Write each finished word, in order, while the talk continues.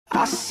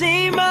I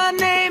see my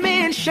name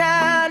in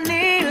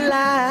shining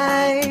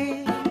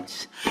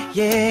lights,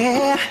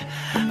 yeah,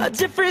 a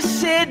different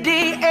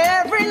city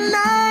every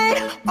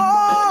night.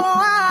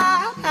 Oh,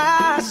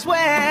 I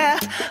swear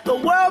the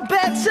world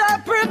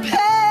better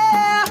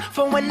prepare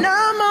for when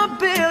I'm a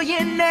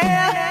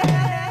billionaire.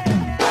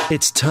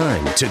 It's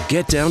time to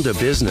get down to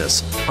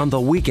business on the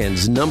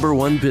weekend's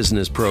 #1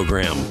 business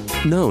program.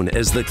 Known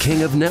as the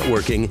King of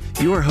Networking,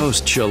 your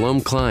host, Shalom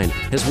Klein,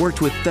 has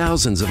worked with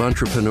thousands of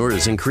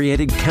entrepreneurs and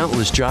created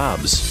countless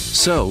jobs.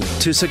 So,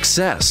 to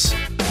success.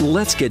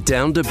 Let's get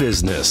down to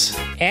business.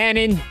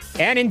 And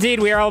indeed,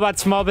 we are all about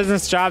small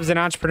business, jobs, and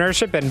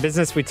entrepreneurship and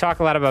business. We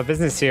talk a lot about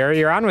business here.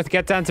 You're on with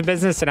Get Down to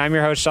Business, and I'm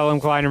your host, Shalom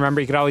Klein. Remember,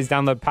 you can always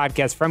download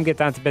podcasts from Get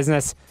Down to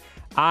Business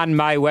on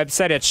my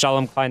website at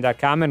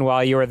shalomklein.com. And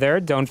while you are there,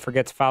 don't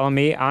forget to follow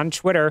me on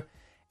Twitter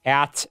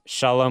at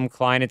Shalom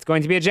Klein. It's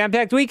going to be a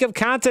jam-packed week of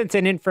content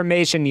and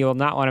information you will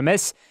not want to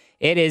miss.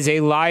 It is a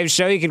live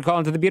show. You can call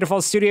into the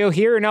beautiful studio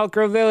here in Elk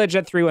Grove Village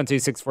at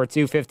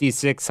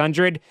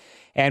 312-642-5600.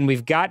 And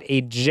we've got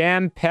a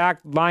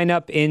jam-packed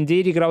lineup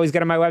indeed. You can always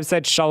get on my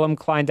website,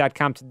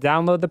 shalomklein.com, to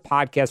download the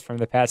podcast from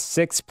the past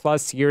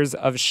 6+ years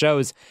of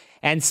shows.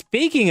 And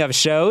speaking of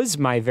shows,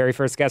 my very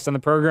first guest on the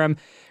program,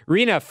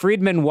 Reena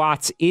Friedman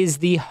Watts, is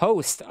the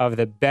host of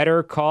the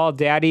Better Call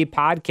Daddy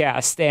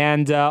podcast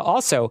and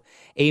also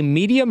a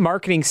media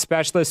marketing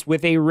specialist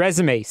with a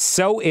resume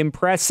so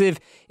impressive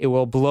it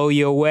will blow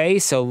you away.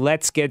 So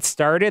let's get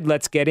started.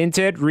 Let's get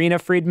into it.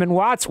 Reena Friedman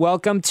Watts,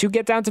 welcome to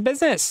Get Down to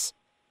Business.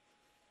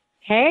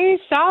 Hey,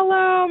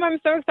 Shalom. I'm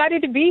so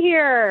excited to be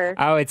here.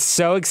 Oh, it's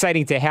so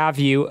exciting to have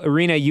you.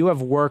 Reena, you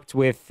have worked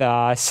with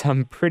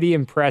some pretty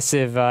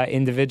impressive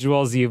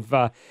individuals. You've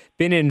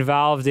been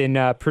involved in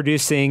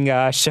producing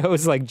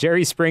shows like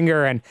Jerry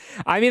Springer. And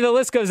I mean, the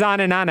list goes on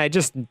and on. I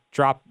just name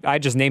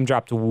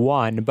dropped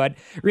one. But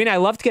Reena, I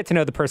love to get to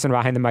know the person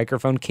behind the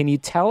microphone. Can you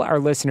tell our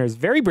listeners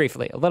very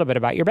briefly a little bit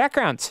about your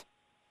background?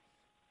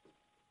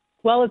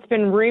 Well, it's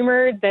been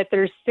rumored that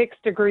there's 6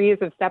 degrees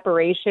of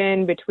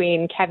separation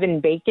between Kevin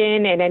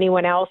Bacon and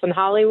anyone else in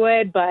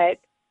Hollywood, but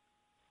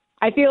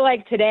I feel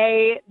like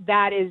today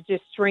that is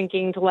just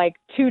shrinking to like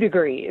 2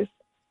 degrees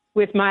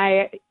with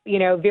my,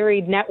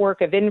 varied network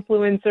of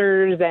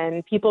influencers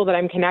and people that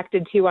I'm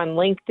connected to on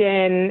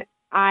LinkedIn.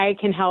 I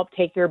can help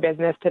take your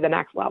business to the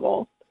next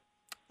level.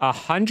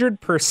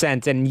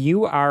 100%. And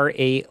you are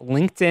a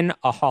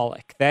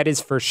LinkedIn-aholic. That is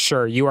for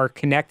sure. You are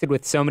connected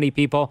with so many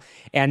people.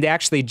 And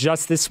actually,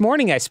 just this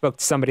morning, I spoke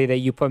to somebody that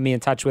you put me in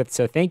touch with.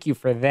 So thank you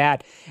for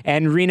that.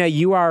 And Reena,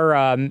 you are,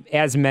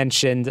 as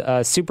mentioned,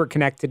 super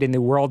connected in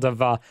the world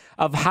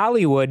of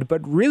Hollywood.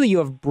 But really, you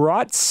have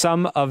brought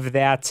some of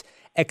that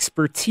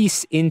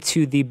expertise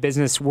into the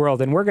business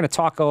world. And we're going to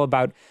talk all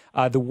about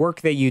the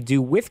work that you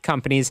do with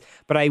companies.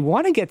 But I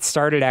want to get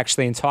started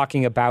actually in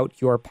talking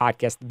about your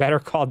podcast, the Better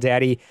Call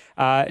Daddy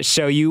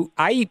show.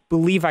 I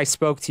believe I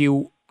spoke to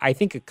you, I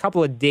think, a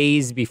couple of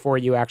days before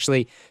you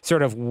actually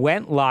sort of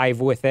went live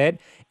with it.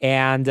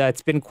 And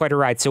it's been quite a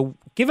ride. So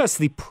give us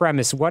the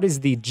premise. What is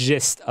the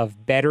gist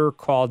of Better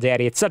Call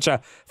Daddy? It's such a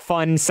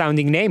fun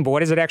sounding name, but what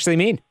does it actually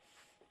mean?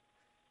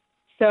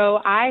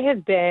 So I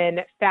have been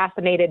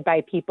fascinated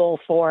by people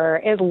for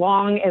as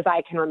long as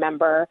I can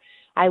remember.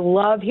 I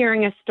love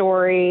hearing a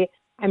story.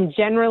 I'm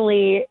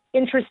generally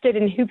interested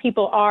in who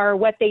people are,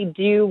 what they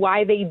do,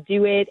 why they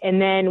do it,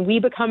 and then we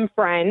become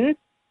friends.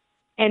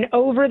 And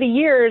over the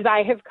years,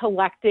 I have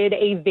collected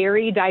a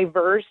very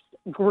diverse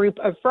group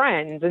of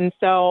friends. And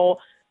so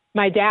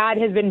my dad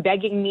has been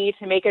begging me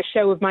to make a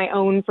show of my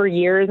own for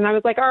years. And I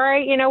was like, all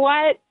right, you know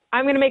what?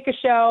 I'm going to make a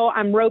show.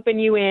 I'm roping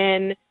you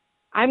in.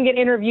 I'm going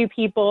to interview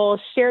people,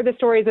 share the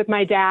stories with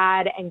my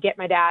dad, and get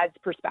my dad's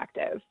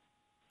perspective.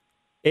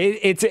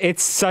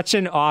 It's such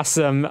an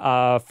awesome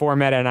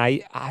format, and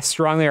I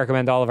strongly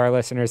recommend all of our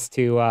listeners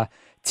to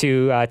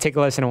take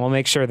a listen, and we'll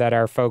make sure that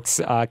our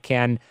folks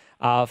can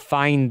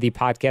find the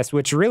podcast,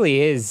 which really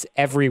is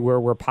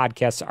everywhere where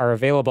podcasts are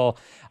available.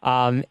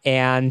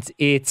 And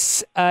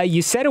it's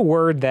you said a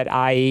word that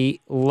I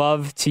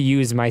love to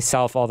use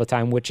myself all the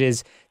time, which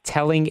is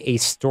telling a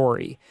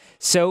story.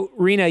 So,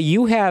 Reena,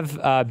 you have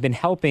been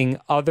helping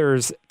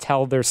others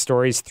tell their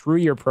stories through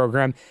your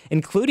program,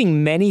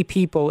 including many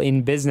people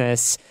in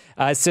business.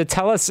 So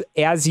tell us,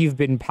 as you've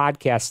been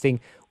podcasting,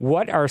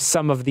 what are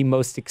some of the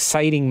most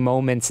exciting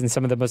moments and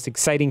some of the most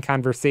exciting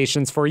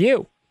conversations for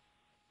you?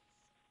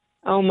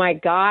 Oh my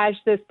gosh,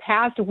 this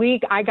past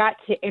week I got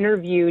to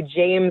interview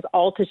James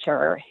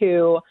Altucher,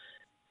 who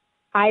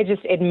I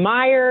just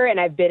admire and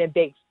I've been a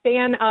big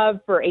fan of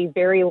for a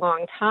very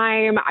long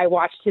time. I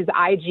watched his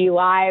IG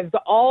lives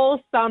all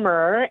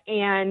summer,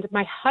 and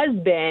my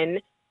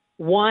husband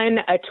won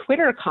a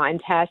Twitter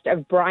contest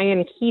of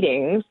Brian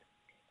Keating's,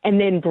 and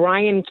then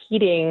Brian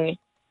Keating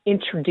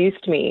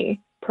introduced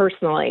me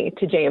personally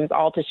to James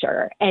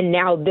Altucher. And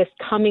now this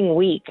coming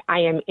week,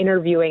 I am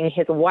interviewing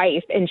his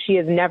wife, and she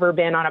has never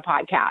been on a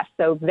podcast.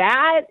 So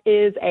that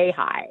is a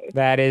high.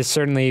 That is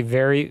certainly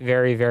very,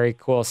 very, very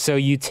cool. So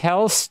you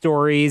tell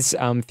stories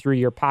through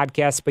your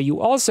podcast, but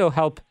you also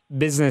help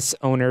business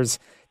owners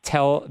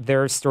tell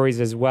their stories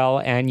as well.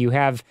 And you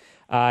have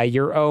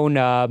your own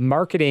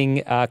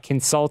marketing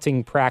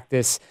consulting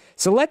practice.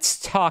 So let's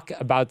talk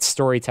about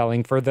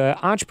storytelling for the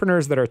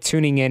entrepreneurs that are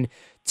tuning in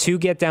to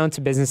Get Down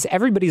to Business.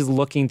 Everybody's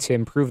looking to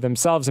improve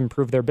themselves,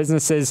 improve their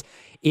businesses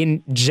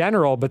in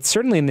general, but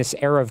certainly in this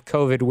era of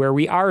COVID where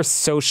we are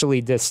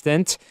socially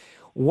distant.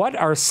 What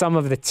are some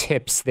of the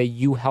tips that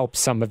you help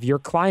some of your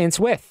clients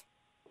with?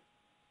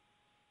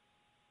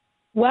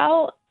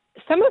 Well,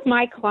 some of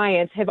my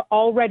clients have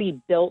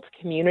already built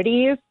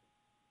communities.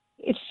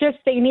 It's just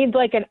they need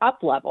like an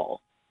up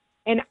level.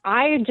 And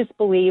I just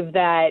believe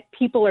that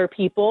people are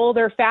people.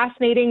 They're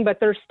fascinating, but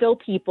they're still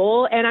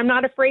people. And I'm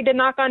not afraid to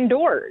knock on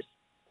doors.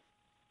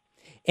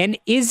 And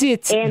is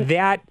it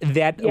that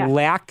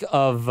lack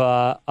of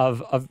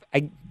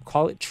I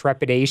call it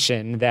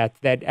trepidation that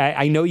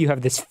I know you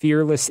have this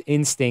fearless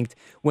instinct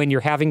when you're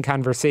having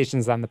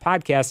conversations on the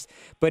podcast,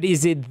 but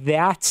is it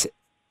that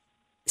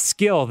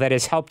skill that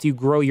has helped you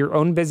grow your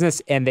own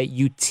business and that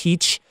you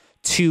teach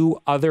to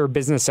other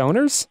business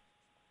owners?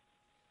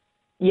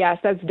 Yes,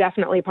 that's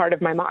definitely part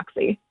of my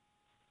moxie.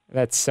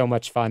 That's so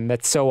much fun.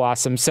 That's so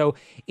awesome. So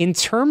in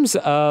terms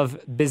of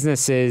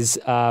businesses,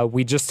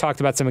 we just talked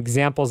about some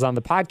examples on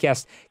the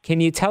podcast.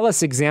 Can you tell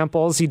us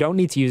examples? You don't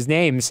need to use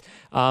names,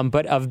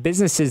 but of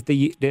businesses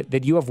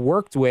that you have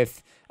worked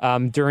with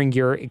during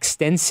your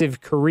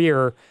extensive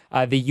career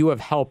that you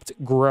have helped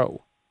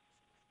grow.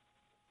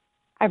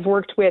 I've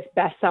worked with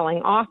best-selling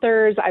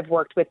authors. I've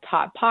worked with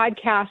top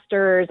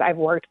podcasters. I've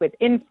worked with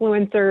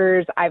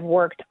influencers. I've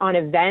worked on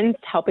events,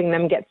 helping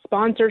them get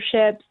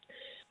sponsorships.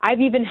 I've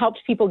even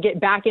helped people get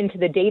back into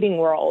the dating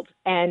world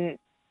and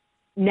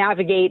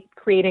navigate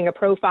creating a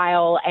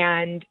profile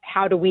and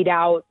how to weed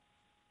out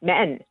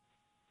men.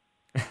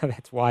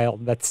 That's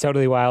wild. That's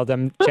totally wild.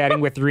 I'm chatting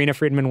with Reena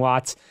Friedman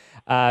Watts,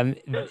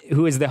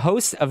 who is the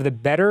host of the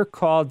Better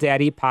Call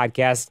Daddy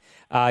podcast.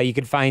 You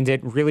can find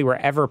it really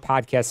wherever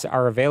podcasts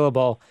are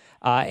available.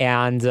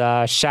 And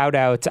shout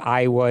out,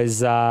 I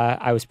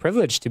was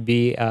privileged to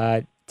be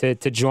to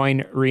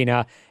join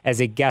Reena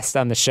as a guest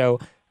on the show.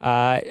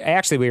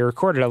 Actually, we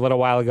recorded a little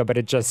while ago, but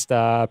it just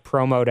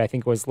promoted, I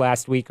think it was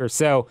last week or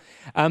so.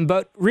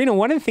 But Reena,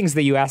 one of the things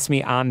that you asked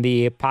me on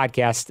the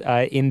podcast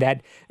in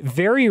that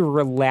very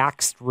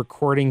relaxed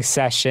recording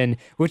session,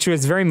 which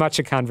was very much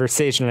a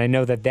conversation, and I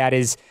know that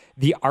is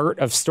the art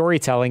of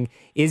storytelling,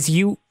 is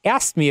you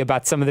asked me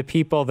about some of the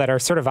people that are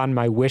sort of on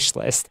my wish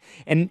list.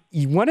 And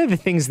one of the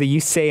things that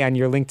you say on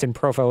your LinkedIn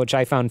profile, which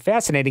I found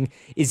fascinating,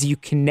 is you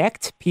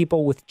connect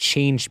people with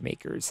change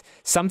makers,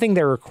 something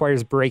that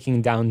requires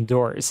breaking down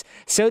doors.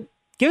 So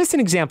give us an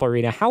example,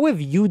 Reena. How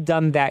have you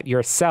done that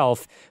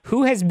yourself?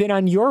 Who has been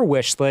on your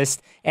wish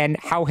list, and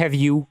how have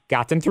you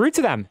gotten through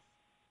to them?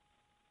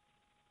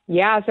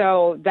 Yeah,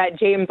 so that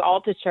James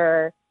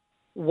Altucher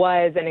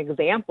was an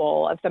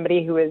example of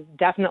somebody who was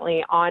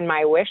definitely on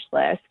my wish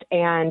list.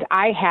 And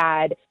I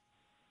had,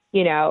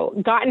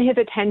 gotten his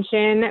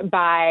attention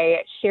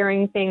by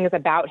sharing things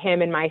about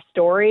him in my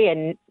story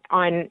and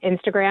on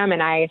Instagram.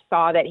 And I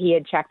saw that he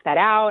had checked that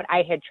out.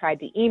 I had tried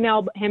to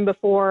email him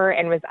before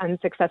and was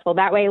unsuccessful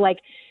that way. Like,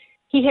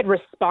 he had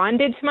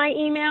responded to my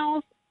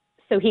emails.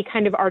 So he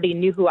kind of already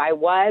knew who I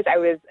was. I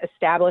was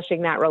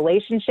establishing that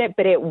relationship,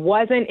 but it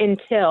wasn't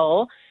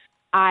until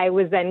I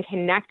was then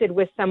connected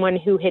with someone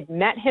who had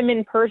met him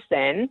in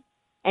person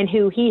and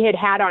who he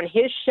had on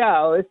his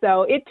show.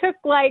 So it took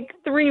like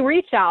 3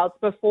 reach outs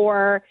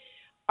before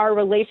our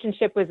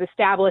relationship was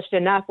established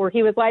enough where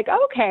he was like,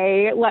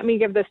 okay, let me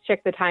give this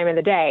chick the time of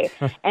the day.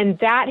 And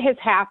that has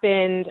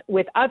happened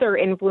with other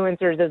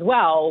influencers as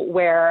well,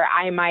 where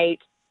I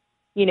might,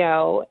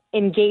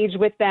 engage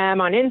with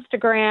them on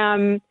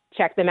Instagram,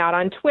 check them out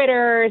on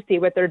Twitter, see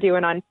what they're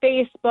doing on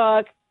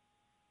Facebook,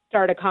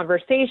 start a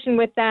conversation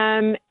with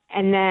them.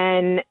 And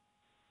then,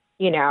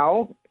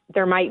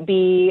 there might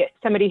be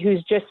somebody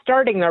who's just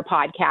starting their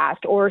podcast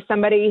or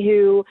somebody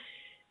who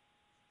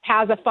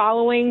has a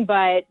following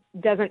but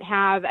doesn't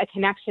have a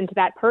connection to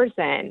that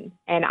person.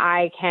 And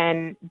I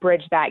can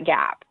bridge that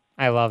gap.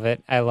 I love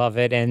it. I love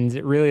it. And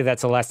really,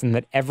 that's a lesson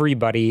that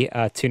everybody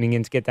tuning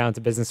in to Get Down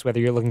to Business,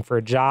 whether you're looking for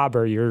a job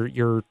or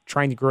you're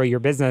trying to grow your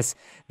business,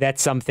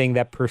 that's something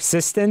that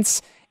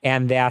persistence.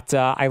 And that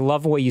I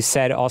love what you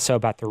said also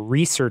about the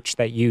research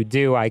that you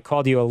do. I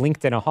called you a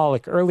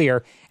LinkedIn-aholic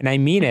earlier, and I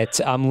mean it.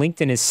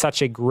 LinkedIn is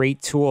such a great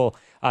tool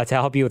to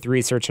help you with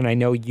research, and I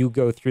know you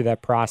go through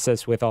that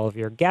process with all of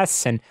your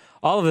guests and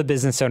all of the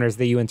business owners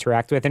that you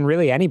interact with, and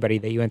really anybody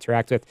that you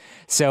interact with.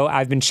 So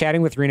I've been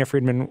chatting with Reena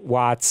Friedman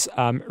Watts.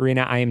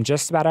 Reena, I am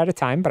just about out of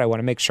time, but I want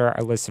to make sure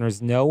our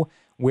listeners know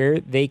where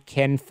they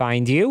can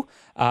find you.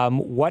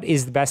 What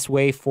is the best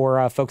way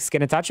for folks to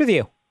get in touch with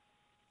you?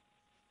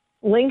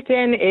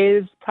 LinkedIn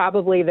is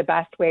probably the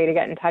best way to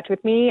get in touch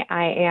with me.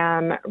 I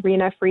am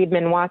Reena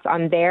Friedman Watts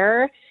on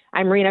there.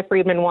 I'm Reena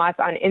Friedman Watts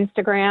on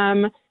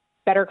Instagram,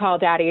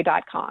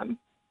 bettercalldaddy.com.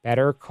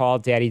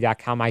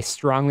 bettercalldaddy.com. I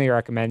strongly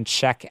recommend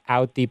check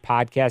out the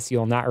podcast.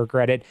 You'll not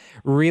regret it.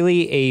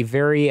 Really a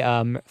very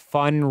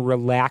fun,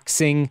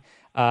 relaxing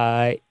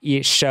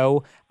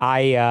show.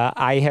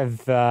 I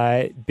have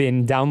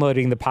been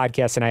downloading the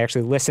podcast, and I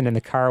actually listen in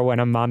the car when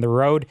I'm on the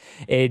road.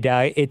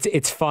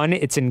 It's fun.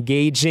 It's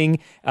engaging.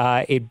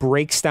 It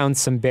breaks down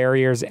some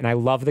barriers, and I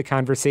love the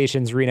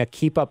conversations. Reena,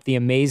 keep up the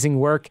amazing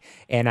work,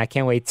 and I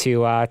can't wait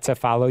to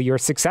follow your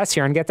success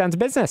here on Get Down to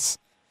Business.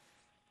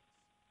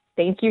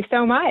 Thank you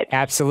so much.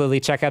 Absolutely.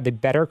 Check out the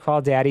Better Call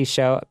Daddy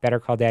show at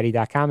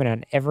bettercalldaddy.com and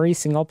on every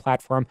single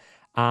platform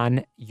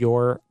on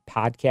your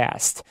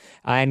podcast.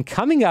 And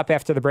coming up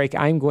after the break,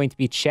 I'm going to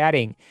be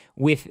chatting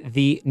with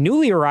the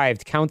newly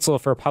arrived Counsel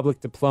for Public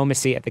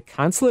Diplomacy at the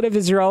Consulate of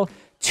Israel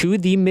to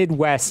the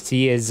Midwest.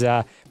 He is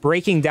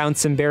breaking down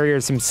some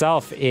barriers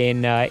himself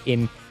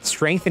in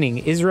strengthening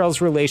Israel's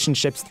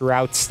relationships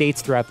throughout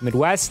states throughout the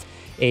Midwest.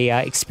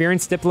 A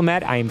experienced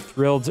diplomat. I am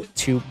thrilled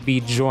to be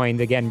joined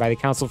again by the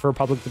Council for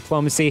Public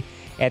Diplomacy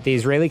at the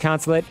Israeli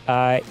Consulate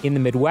in the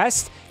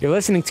Midwest. You're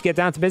listening to Get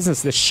Down to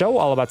Business, the show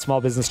all about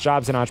small business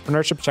jobs and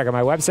entrepreneurship. Check out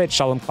my website,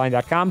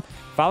 shalomklein.com.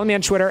 Follow me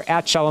on Twitter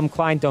at Shalom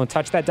Klein. Don't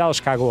touch that dial.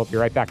 Chicago will be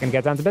right back and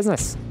Get Down to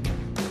Business.